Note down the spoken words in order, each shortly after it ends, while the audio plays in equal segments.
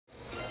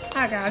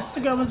Hi guys, it's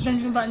your girl Miss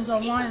Benjamin Buttons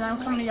on One, and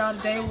I'm coming to y'all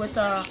today with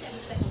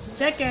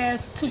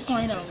Jackass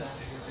 2.0.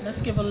 Let's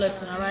give a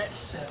listen, alright?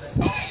 Breakfast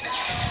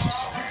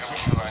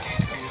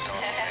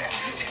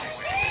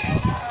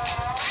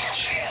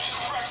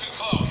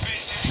Club,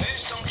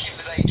 bitches. Don't keep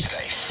the date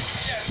today.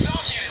 Yes,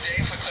 donkey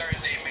today for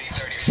Thursday, May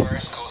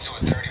 31st goes to a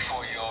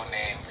 34-year-old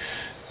named.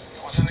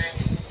 What's her name?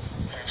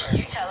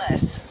 You tell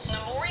us.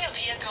 Nemoria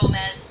Villa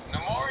Gomez.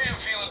 Nemoria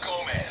Villa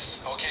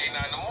Gomez. Okay,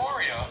 now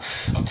Nemoria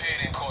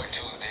appeared in court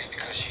Tuesday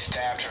because she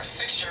stabbed her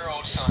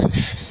 6-year-old son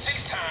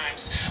 6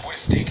 times with a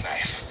steak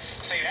knife.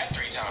 Say that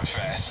 3 times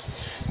fast.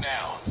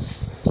 Now,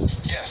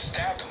 yes,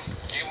 stabbed him.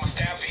 Gave him a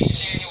stab for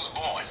each year he was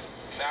born.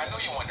 Now, I know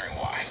you're wondering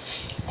why.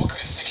 What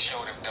could a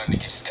 6-year-old have done to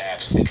get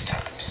stabbed 6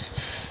 times?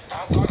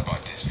 Now, I thought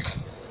about this because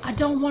I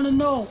don't want to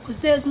know, because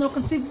there's no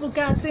conceivable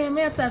goddamn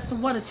answer as to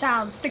what a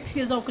child 6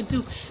 years old could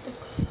do.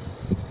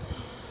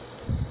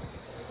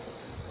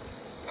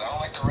 I don't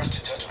like to rush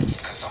to judgment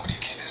because some of these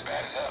kids is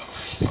bad as hell.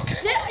 Okay?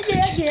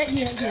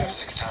 Yeah. Stabbed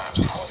 6 times.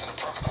 Of course, in a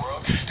perfect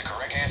world, the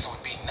correct answer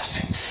would be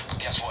nothing. But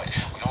guess what?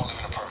 We don't live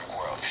in a perfect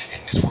world.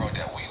 In this world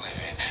that we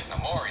live in,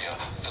 Nemoria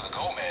Villa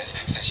Gomez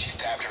said she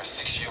stabbed her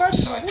 6-year-old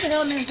First of all, son who the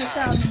hell 6 names their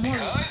child times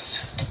Nemoria?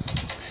 because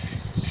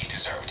he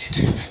deserved it.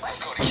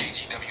 Let's go to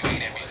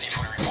KGW8 NBC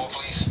for the report,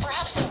 please.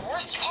 Perhaps the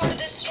worst part of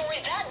this story,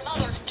 that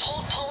mother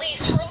told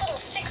police her little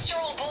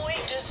 6-year-old boy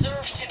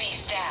deserved to be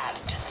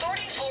stabbed.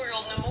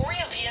 34-year-old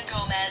Nemoria Villa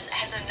Gomez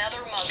has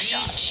another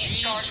mugshot. She's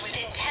charged with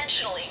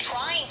intentionally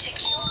trying to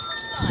kill her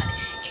son,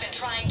 even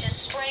trying to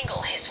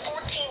strangle his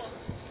 14.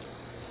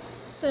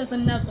 Says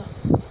another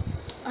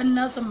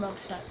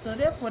mugshot. So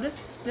therefore,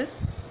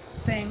 this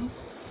thing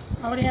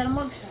already had a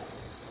mugshot.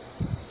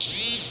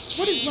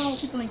 What is wrong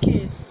with people and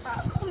kids?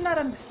 I'm not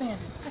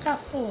understanding. I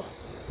got 4.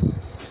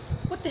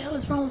 What the hell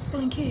is wrong with people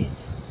and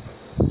kids?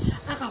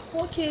 I got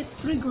 4 kids,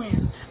 3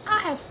 grands. I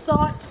have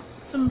thought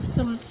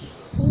some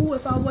ooh,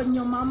 if I wasn't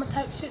your mama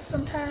type shit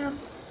sometime.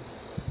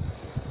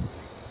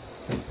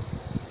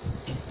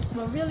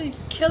 But really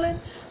killing?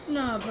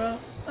 Nah, bro.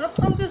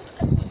 I'm just.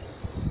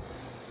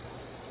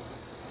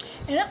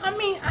 And I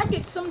mean, I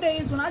get some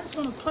days when I just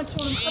want to punch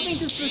one of them. I mean,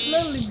 just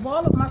literally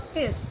ball up my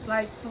fist,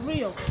 like for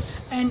real.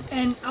 And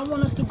I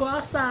want us to go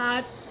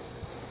outside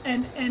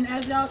and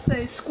as y'all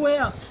say,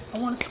 square up. I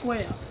want to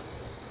square up.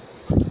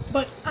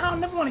 But I don't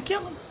never want to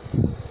kill him.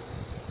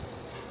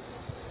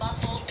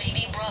 Month-old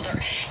baby brother.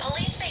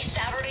 Police say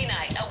Saturday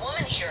night, a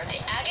woman here at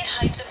the Agate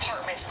Heights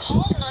Apartments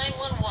called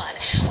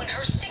 911 when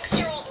her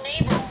 6-year-old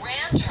neighbor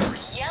ran to her,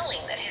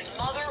 yelling that his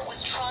mother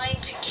was trying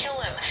to kill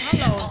him.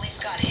 Hello.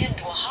 Police got him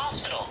to a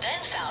hospital,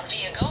 then found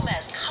Villa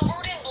Gomez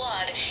covered in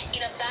blood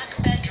in a back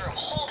bedroom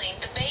holding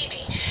the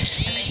baby.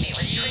 The baby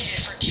was treated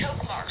for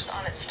choke marks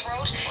on its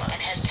throat and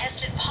has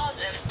tested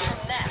positive for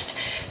meth.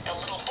 The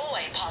little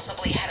boy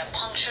possibly had a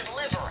punctured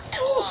liver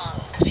and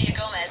lung. Villa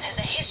Gomez has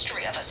a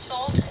history of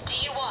assault,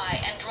 DUI,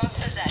 and drug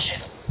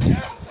possession.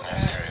 Yeah,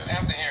 that's crazy.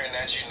 After hearing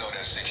that, you know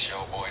that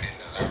 6-year-old boy didn't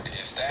deserve to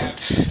get stabbed.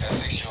 That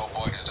 6-year-old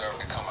boy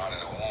deserved to come out of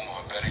the womb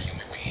of a better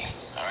human being.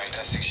 Alright,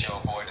 that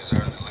 6-year-old boy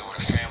deserves to live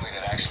with a family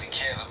that actually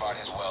cares about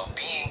his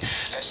well-being.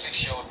 That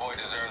 6-year-old boy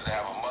deserves to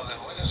have a mother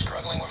who isn't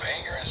struggling with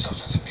anger and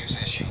substance abuse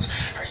issues.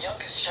 Her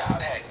youngest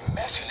child had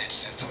meth in its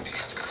system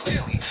because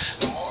clearly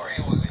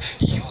Nemoria was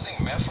using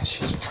meth when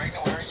she was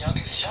pregnant with her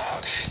youngest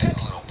child. That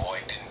little boy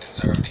didn't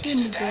deserve to get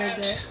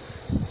stabbed.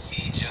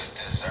 He just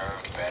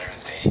deserved better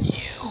than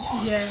you.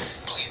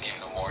 Yes. Please give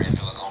Nemoria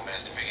Villa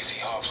Gomez the biggest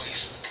hee-haw,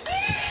 please.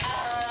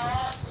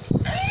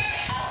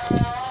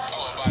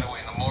 Oh, and by the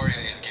way, Nemoria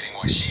is getting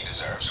what she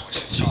deserves, which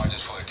is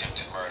charges for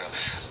attempted murder,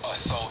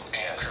 assault,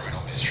 and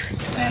criminal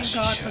mistreatment. Thank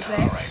God for that.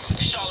 All right.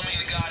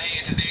 Charlamagne the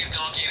Godhead, today's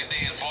donkey,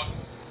 today's boy.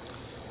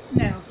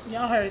 Now,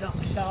 y'all heard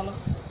Uncle Charlotte.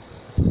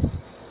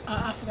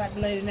 I forgot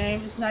the lady's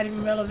name. It's not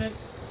even relevant.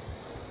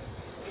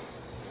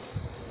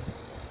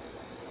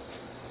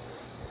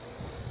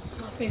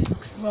 My face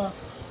looks rough.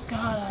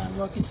 God, I'm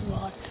working too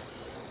hard.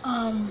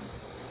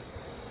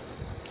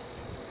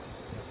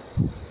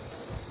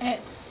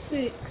 At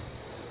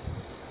 6.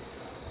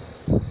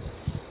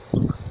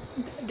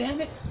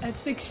 Damn it! At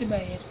 6, you're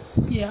bad.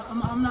 Yeah,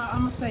 I'm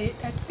gonna say it.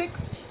 At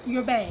 6,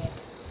 you're bad.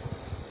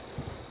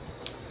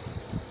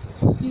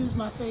 Excuse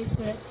my face,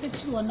 but at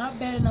 6, you are not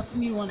bad enough for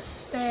me to want to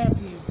stab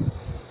you.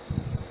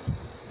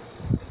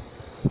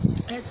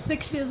 At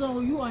 6 years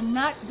old, you are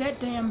not that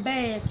damn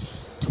bad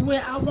to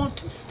where I want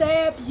to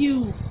stab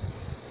you.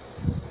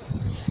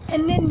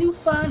 And then you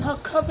find her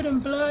covered in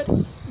blood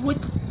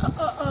with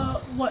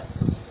what,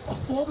 a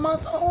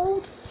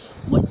 4-month-old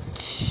with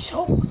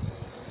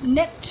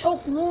neck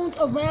choke wounds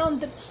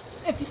around the.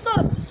 If you saw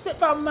the spit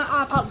from my,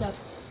 I apologize.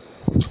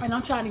 And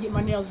I'm trying to get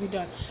my nails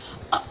redone.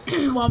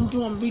 While I'm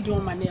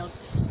redoing my nails,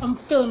 I'm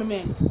filling them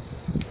in.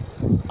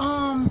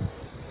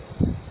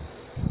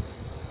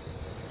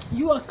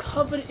 You are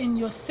covered in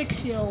your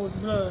 6-year-old's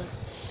blood,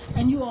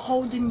 and you are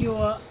holding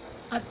your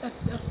a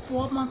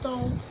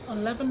 4-month-old,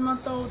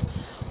 11-month-old,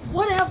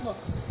 whatever,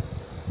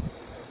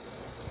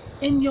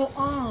 in your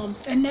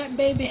arms, and that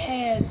baby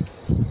has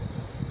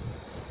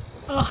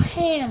a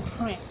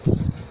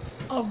handprint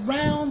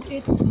around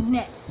its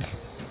neck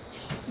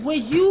where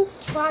you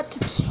tried to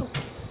choke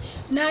it.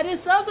 Now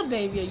this other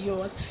baby of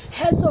yours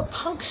has a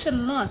punctured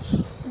lung.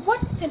 What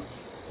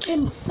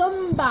in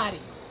somebody,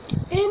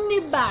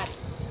 anybody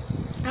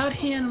out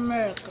here in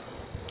America,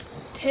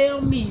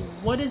 tell me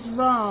what is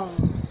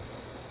wrong?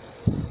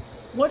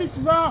 What is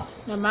wrong?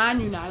 Now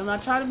mind you, now I'm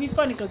not trying to be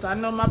funny because I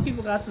know my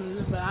people got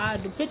some, but I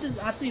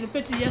seen the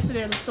picture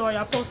yesterday in the story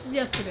I posted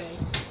yesterday.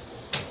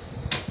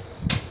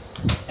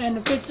 And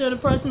the picture of the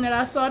person that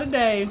I saw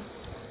today,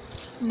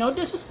 no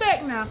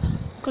disrespect now,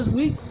 because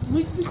we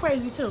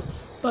crazy too,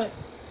 but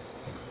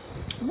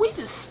we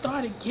just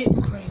started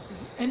getting crazy.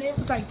 And it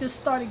was like just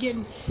started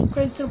getting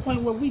crazy to the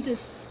point where we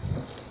just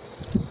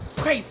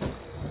crazy.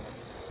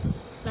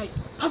 Like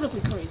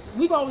publicly crazy.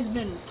 We've always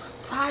been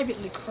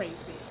privately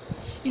crazy.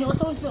 You know,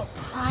 it's always been a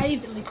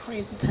privately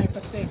crazy type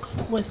of thing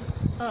with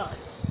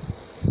us.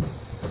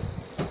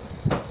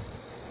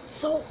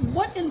 So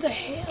what in the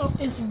hell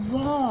is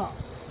wrong?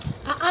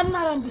 I'm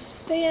not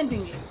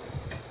understanding it.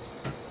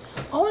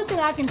 Only thing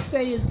I can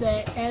say is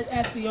that,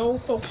 as the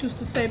old folks used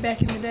to say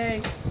back in the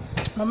day,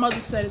 my mother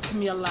said it to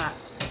me a lot.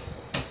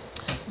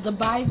 The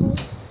Bible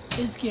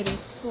is getting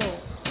full.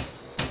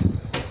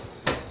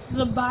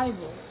 The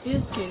Bible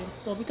is getting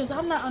full because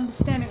I'm not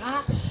understanding.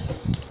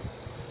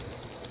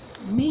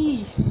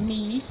 Me,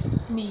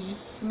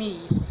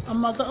 a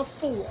mother of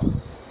 4,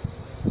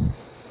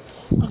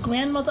 a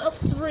grandmother of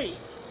 3.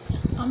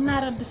 I'm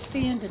not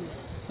understanding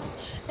this.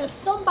 If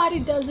somebody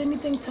does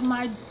anything to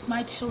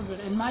my children,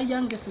 and my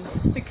youngest is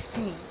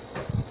 16,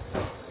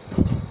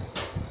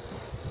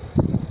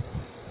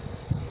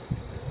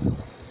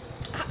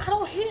 I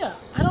don't hear.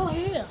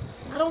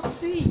 I don't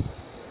see.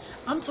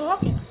 I'm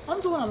talking.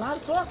 I'm doing a lot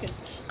of talking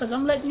because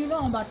I'm letting you know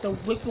I'm about to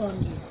whip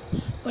on you.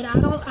 But I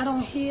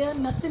don't hear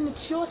nothing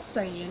that you're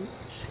saying,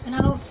 and I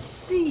don't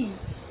see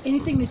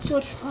anything that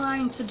you're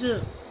trying to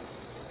do.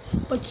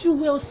 But you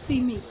will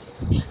see me,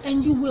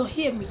 and you will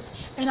hear me,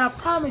 and I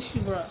promise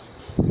you, bro,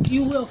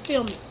 you will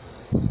feel me.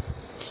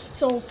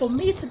 So for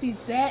me to be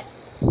that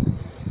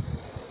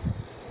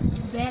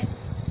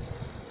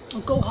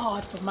go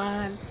hard for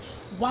mine,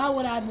 why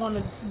would I want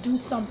to do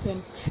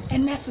something?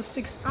 And that's a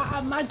 6.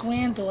 My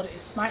granddaughter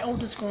is, my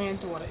oldest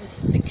granddaughter is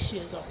 6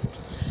 years old.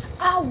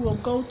 I will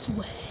go to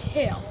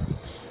hell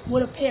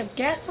with a pair of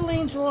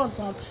gasoline drawers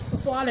on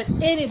before I let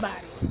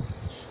anybody,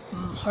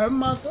 her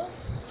mother,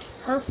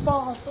 her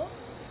father,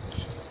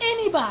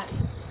 anybody,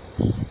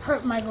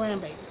 hurt my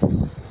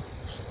grandbabies.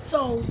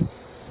 So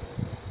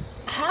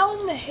how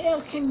in the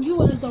hell can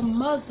you as a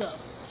mother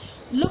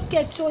look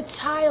at your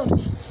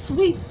child's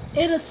sweet,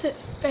 innocent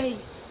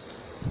face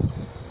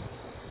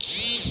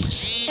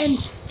and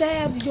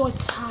stab your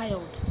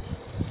child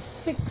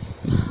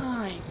 6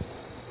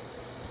 times?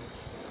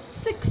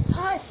 6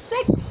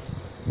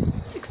 times?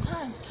 6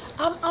 times.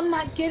 I'm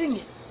not getting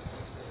it.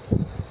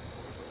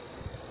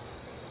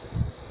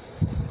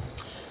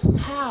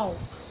 How?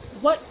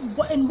 What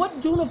in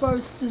what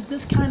universe does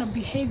this kind of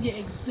behavior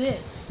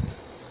exist?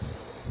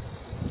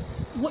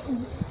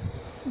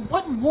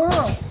 What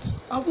world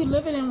are we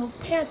living in where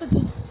parents are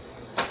just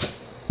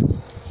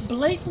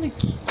blatantly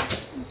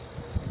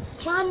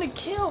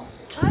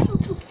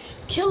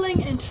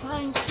killing and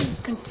trying to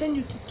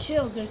continue to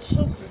kill their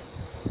children?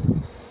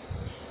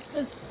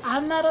 Because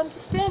I'm not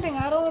understanding.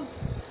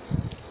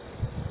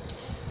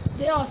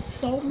 There are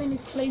so many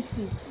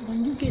places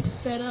when you get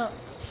fed up.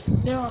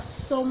 There are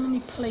so many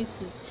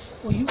places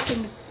where you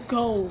can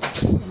go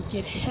and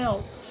get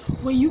help,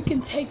 where you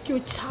can take your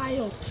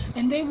child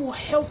and they will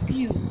help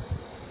you.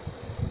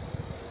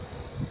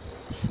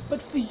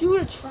 But for you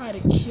to try to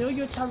kill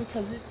your child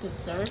because it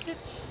deserved it,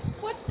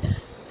 what?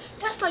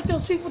 That's like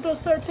those people, those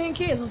 13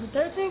 kids. Was it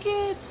 13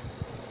 kids?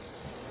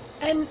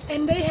 And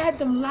they had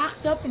them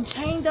locked up and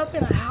chained up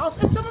in a house,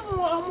 and some of them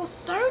were almost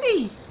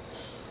 30.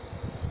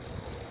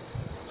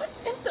 What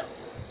in the?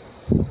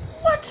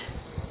 What?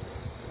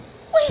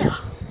 Where?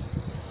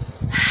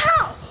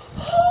 How?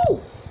 Who?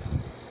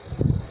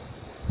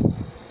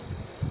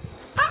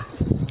 What?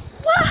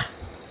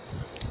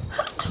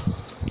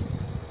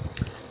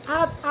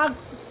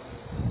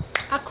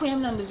 I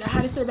crammed under.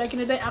 How they say back in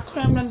the day? I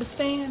crammed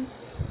understand.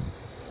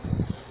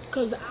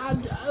 Cause I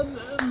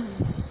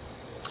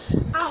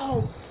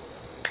hope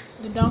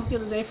the donkey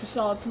of the day for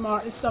Charlotte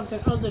tomorrow is something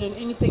other than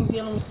anything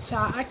dealing with the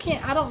child.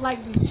 I don't like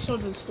these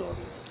children's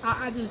stories.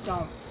 I just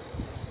don't.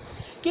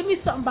 Give me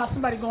something about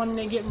somebody going in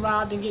there getting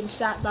robbed and getting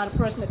shot by the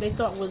person that they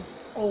thought was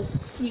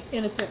sweet,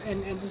 innocent,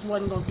 and just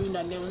wasn't gonna do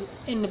nothing. They was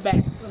in the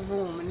back of the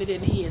room and they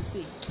didn't hear and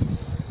see.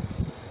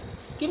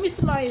 Give me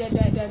somebody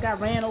that got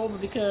ran over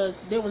because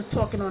they was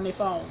talking on their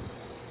phone.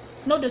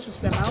 No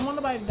disrespect. I don't want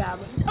nobody to die,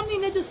 but I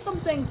mean, there's just some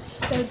things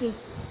that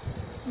just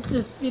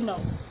you know,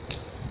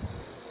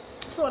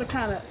 sort of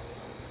kind of.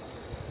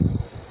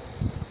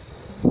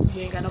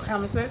 You ain't got no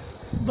common sense.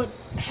 But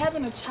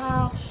having a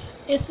child,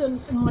 it's a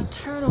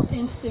maternal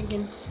instinct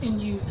in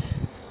you.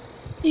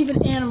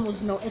 Even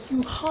animals know, if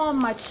you harm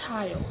my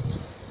child,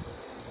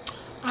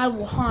 I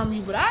will harm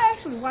you. But I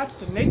actually watched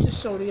the nature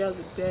show the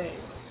other day,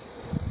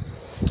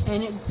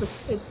 and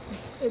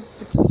it.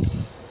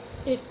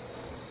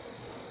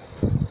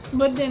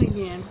 But then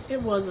again,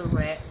 it was a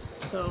rat.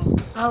 So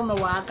I don't know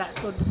why I got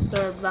so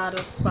disturbed by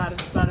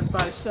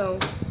the show.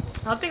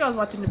 I think I was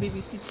watching the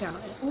BBC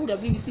channel. Ooh, the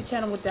BBC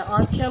channel with the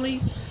R.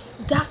 Kelly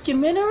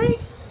documentary.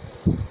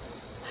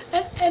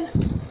 And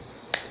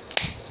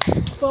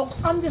folks,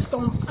 I'm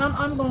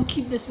gonna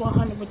keep this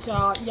 100 with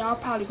y'all. Y'all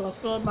probably gonna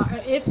feel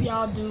my. If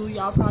y'all do,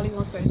 y'all probably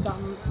gonna say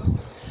something.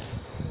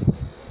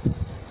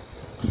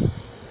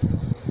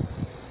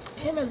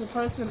 Him as a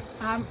person,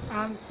 I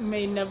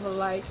may never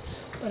like,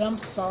 but I'm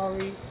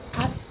sorry.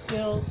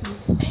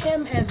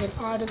 Him as an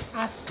artist,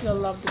 I still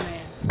love the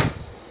man.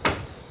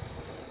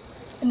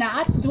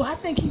 Now, do I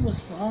think he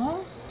was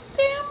wrong?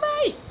 Damn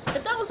right.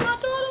 If that was my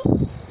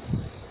daughter,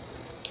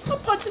 I'll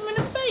punch him in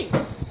his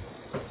face.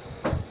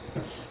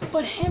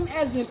 But him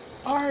as an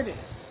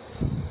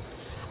artist,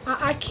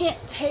 I can't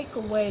take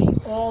away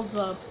all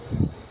the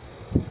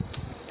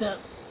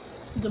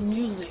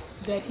music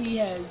that he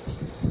has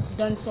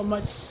done so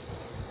much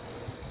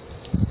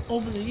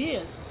over the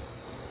years.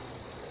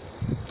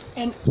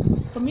 And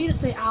for me to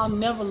say I'll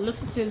never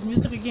listen to his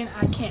music again,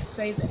 I can't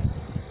say that.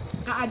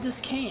 I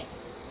just can't.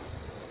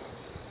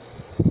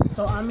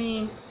 So I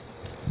mean,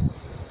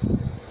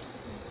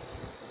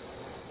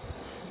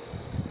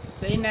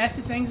 say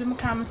nasty things in my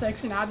comment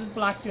section, I'll just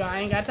block you. I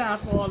ain't got time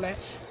for all that.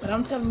 But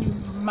I'm telling you,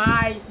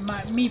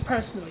 me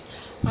personally,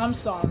 I'm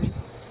sorry.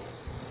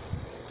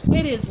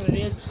 It is what it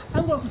is.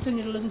 I'm going to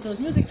continue to listen to his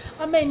music.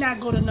 I may not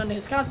go to none of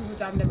his concerts, which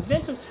I've never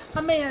been to.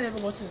 I may not ever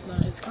go to none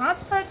of his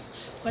concerts,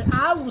 but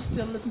I will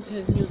still listen to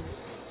his music.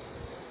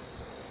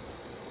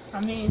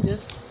 I mean,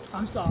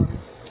 I'm sorry.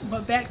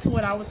 But back to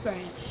what I was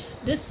saying.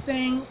 This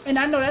thing, and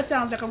I know that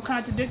sounds like I'm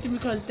contradicting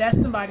because that's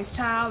somebody's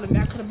child, and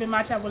that could have been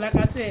my child. But like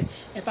I said,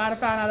 if I'd have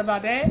found out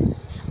about that,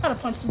 I'd have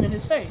punched him in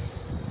his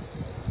face.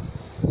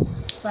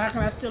 So how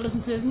can I still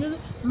listen to his music?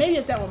 Maybe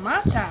if that were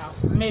my child,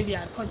 maybe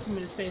I'd punch him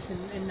in his face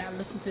and not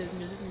listen to his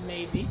music,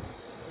 maybe.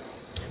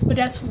 But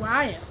that's who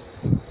I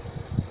am.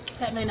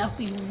 That may not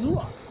be who you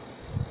are.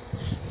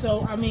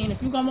 So, I mean,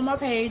 if you go on my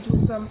page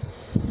with some,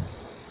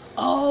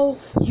 oh,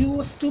 you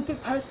a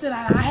stupid person,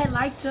 I had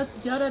liked you,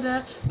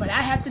 but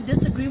I have to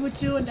disagree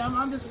with you, and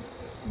I'm just,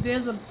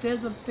 there's a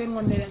thing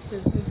on there that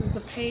says, this is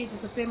a page,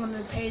 it's a thing on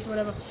the page,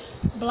 whatever,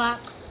 block.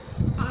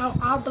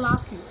 I'll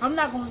block you. I'm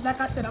not going to, like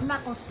I said, I'm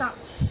not going to stop.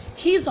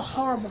 He's a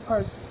horrible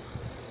person.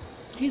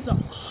 He's a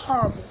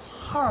horrible,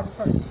 horrible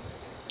person.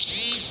 But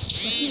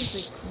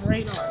he's a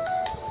great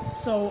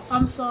artist. So,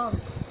 I'm sorry.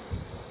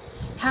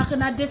 How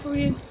can I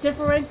differentiate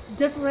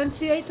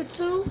the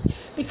two?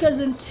 Because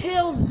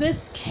until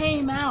this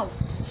came out,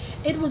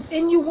 it was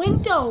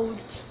innuendoed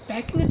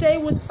back in the day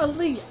with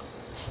Aaliyah.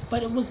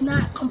 But it was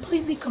not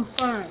completely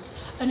confirmed.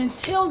 And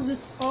until this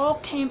all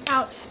came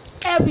out,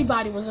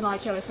 everybody was an R.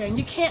 Kelly fan.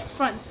 You can't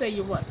front and say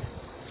you wasn't.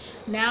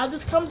 Now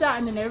this comes out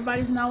and then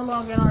everybody's no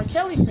longer an R.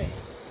 Kelly fan.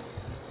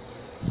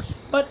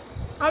 But,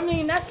 I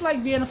mean, that's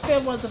like being a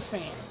Fairweather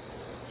fan.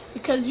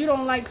 Because you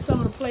don't like some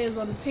of the players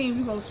on the team,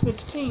 you're going to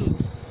switch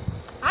teams.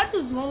 I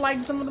just don't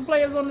like some of the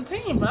players on the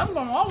team, but I'm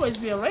going to always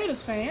be a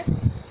Raiders fan.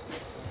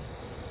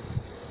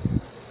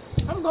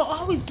 I'm going to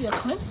always be a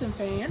Clemson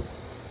fan.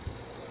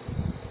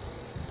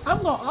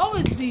 I'm going to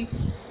always be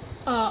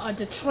a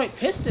Detroit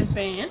Piston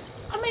fan.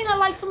 I may not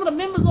like some of the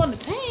members on the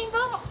team,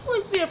 but I'll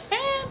always be a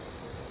fan.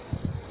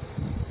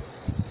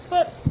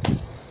 But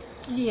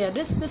yeah,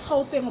 this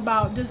whole thing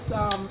about this,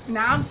 now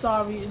I'm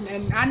sorry,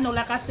 and I know,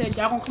 like I said,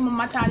 y'all gonna come on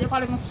my time, you're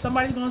probably gonna,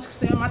 somebody's gonna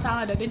say on my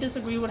time that they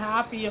disagree with how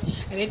I feel,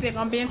 and they think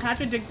I'm being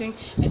contradicting,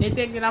 and they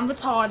think that I'm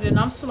retarded and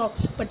I'm slow,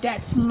 but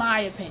that's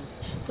my opinion.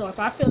 So if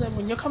I feel that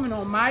when you're coming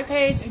on my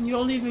page and you're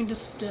leaving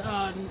just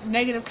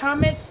negative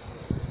comments,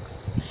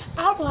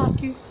 I'll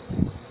block you.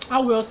 I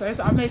will say,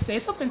 I may say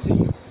something to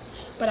you,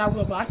 but I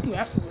will block you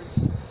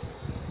afterwards.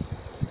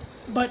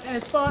 But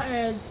as far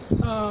as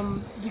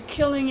the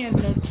killing and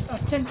the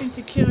attempting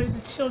to kill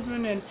the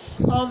children and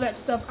all that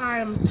stuff, I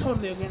am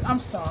totally against. I'm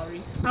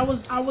sorry. I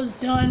was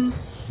done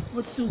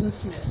with Susan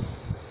Smith.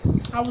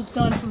 I was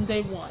done from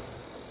day one.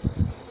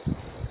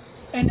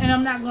 And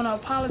I'm not going to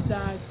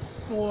apologize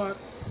for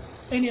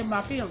any of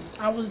my feelings.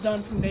 I was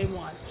done from day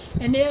one.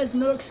 And there is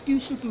no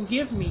excuse you can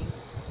give me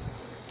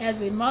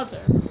as a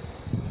mother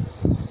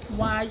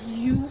why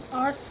you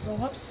are so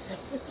upset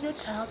with your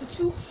child that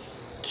you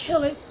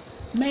kill it,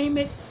 maim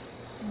it,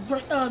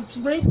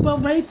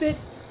 rape it,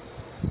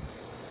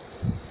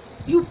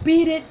 you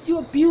beat it, you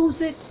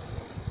abuse it,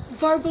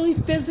 verbally,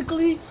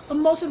 physically,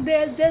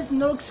 emotionally. There's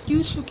no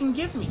excuse you can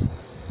give me.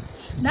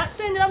 Not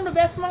saying that I'm the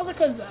best mother,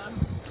 because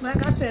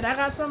like I said, I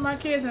got some of my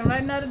kids, and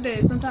right now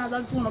today, sometimes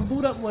I just want to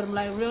boot up with them,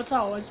 like real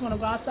talk. I just want to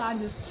go outside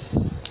and just,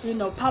 you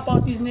know, pop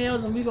out these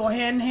nails, and we go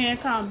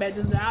hand-in-hand combat,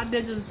 just out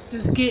there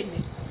just getting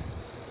it.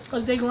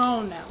 Because they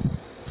grown now.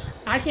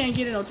 I can't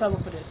get in no trouble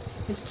for this.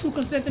 It's two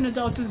consenting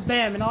adults, just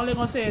bam, and all they're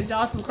going to say is,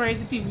 y'all some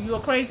crazy people. You a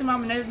crazy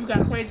mama, and you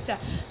got a crazy child.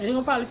 And they're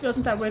going to probably feel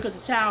some type of way because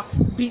the child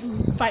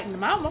fighting the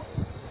mama.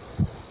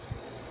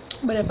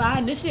 But if I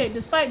initiate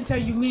this fight and tell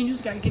you, me and you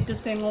just got to get this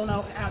thing on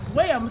out the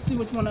way, I'm going to see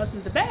which one of us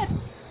is the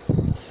baddest.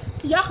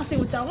 Y'all can say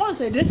what y'all want to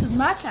say. This is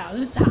my child.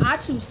 This is how I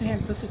choose to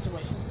handle the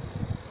situation.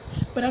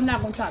 But I'm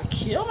not going to try to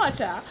kill my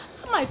child.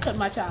 I might cut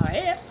my child's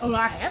ass, or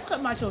I have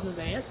cut my children's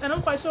ass, and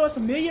I'm quite sure it's a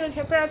million of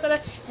parents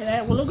that and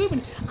I will agree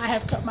with me. I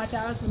have cut my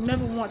child, but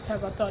never once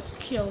have I thought to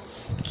kill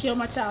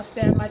my child,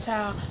 stab my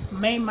child,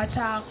 maim my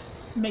child,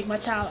 make my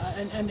child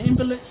an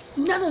invalid.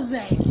 None of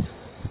that.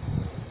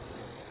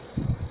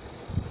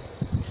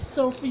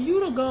 So for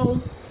you to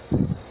go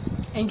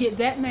and get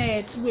that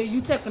mad to where you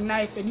take a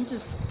knife and you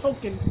just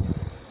poking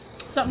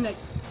something that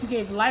you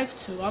gave life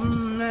to,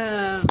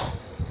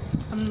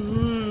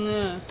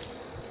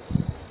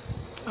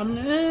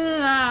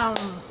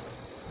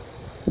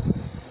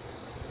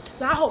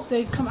 so I hope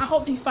they come. I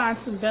hope they find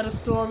some better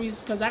stories,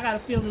 because I got a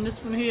feeling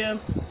this one here,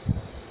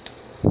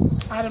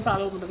 I done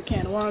probably opened up a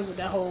can of worms with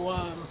that whole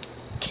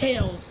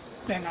Kales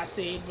thing I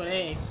said. But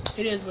hey,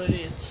 it is what it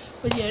is.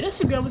 But yeah, this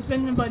your girl was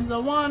Benjamin Buttons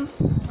 01.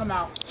 I'm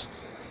out.